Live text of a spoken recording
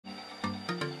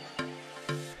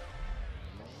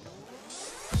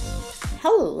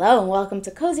Hello and welcome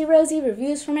to Cozy Rosy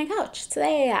Reviews from My Couch.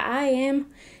 Today I am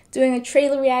doing a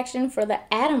trailer reaction for The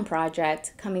Adam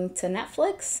Project coming to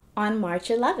Netflix on March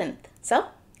 11th. So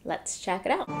let's check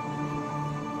it out.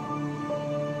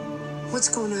 What's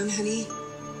going on, honey?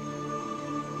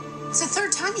 It's the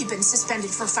third time you've been suspended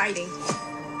for fighting.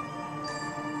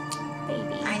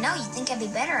 Baby. I know, you'd think I'd be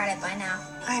better at it by now.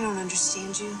 I don't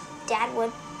understand you. Dad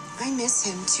would. I miss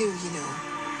him too, you know.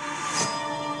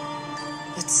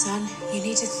 But son, you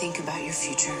need to think about your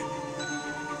future.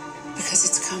 Because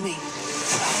it's coming.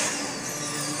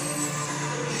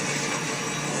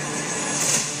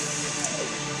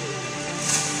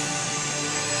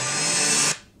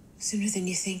 Sooner than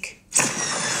you think.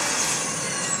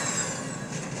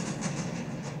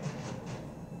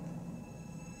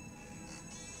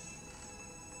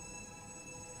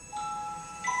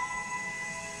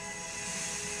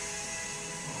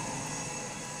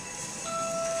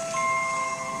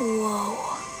 Whoa.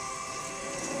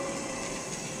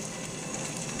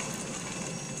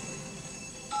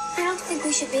 I don't think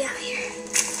we should be out here.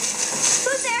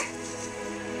 Who's there?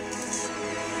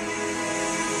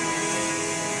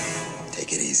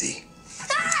 Take it easy.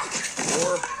 Ah!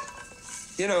 Or,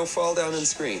 you know, fall down and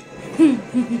scream. You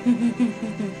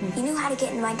knew how to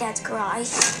get into my dad's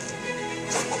garage.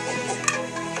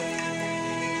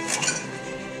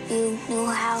 You knew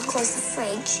how to close the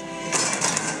fridge.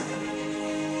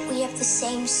 We have the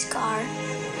same scar.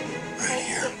 Right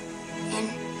here. And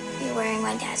you're wearing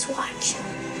my dad's watch.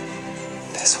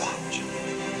 This watch.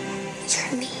 It's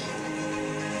for me.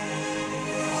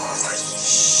 Holy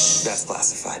Shh. That's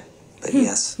classified. But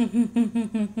yes. That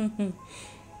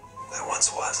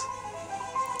once was.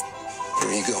 Where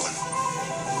are you going?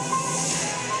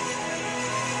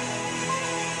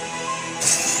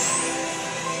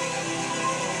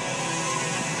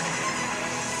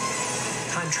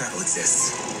 Time travel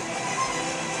exists.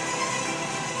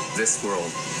 This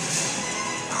world,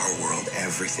 our world,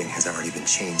 everything has already been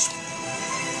changed.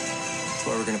 That's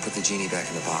why we're gonna put the genie back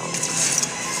in the bottle.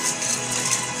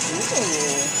 Ooh.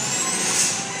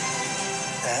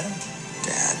 Adam?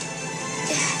 Dad.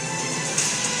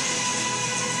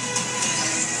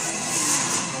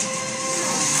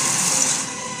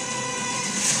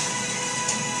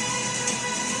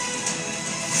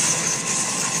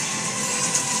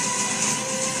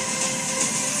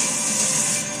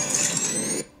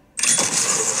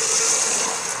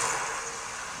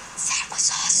 That was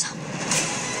awesome.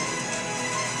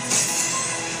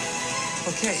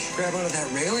 Okay, grab onto that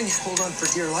railing, hold on for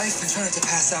dear life, and try not to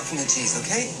pass out from the G's,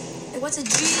 okay? What's a G?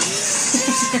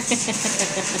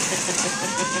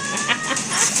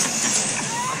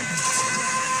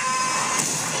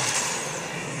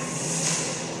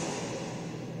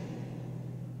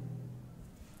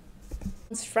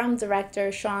 It's from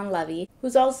director Shawn Levy,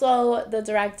 who's also the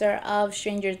director of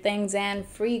Stranger Things and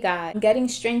Free Guy. I'm getting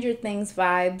Stranger Things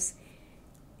vibes,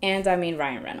 and I mean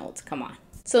Ryan Reynolds, come on.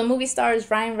 So the movie stars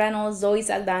Ryan Reynolds, Zoe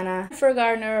Saldana, Jennifer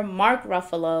Garner, Mark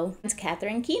Ruffalo, and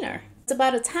Catherine Keener. It's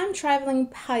about a time-traveling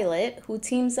pilot who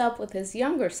teams up with his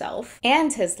younger self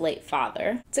and his late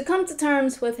father to come to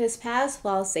terms with his past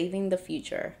while saving the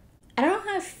future. I don't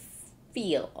know how I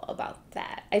feel about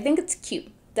that. I think it's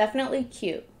cute, definitely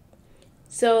cute.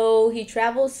 So he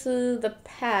travels to the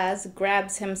past,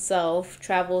 grabs himself,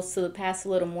 travels to the past a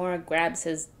little more, grabs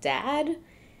his dad,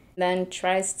 then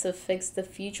tries to fix the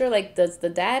future. Like, does the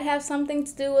dad have something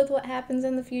to do with what happens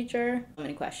in the future? So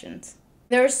many questions.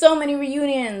 There are so many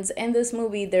reunions in this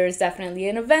movie. There's definitely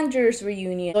an Avengers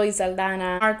reunion. Zoe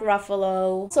Saldana, Mark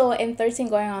Ruffalo. So in 13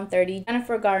 Going on 30,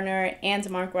 Jennifer Garner and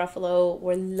Mark Ruffalo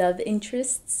were love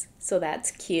interests. So that's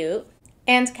cute.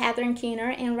 And Catherine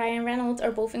Keener and Ryan Reynolds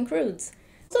are both in Croods.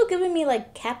 So giving me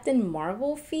like Captain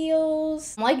Marvel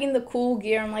feels. I'm liking the cool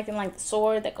gear. I'm liking like the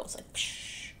sword that goes like psh.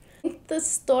 I think the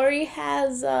story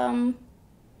has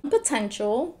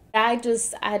potential. I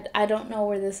don't know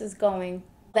where this is going.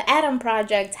 The Adam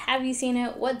Project, have you seen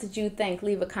it? What did you think?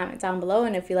 Leave a comment down below,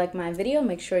 and if you like my video,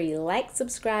 make sure you like,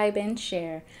 subscribe, and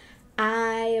share.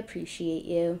 I appreciate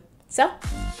you. So,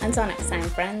 until next time,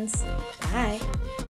 friends. Bye.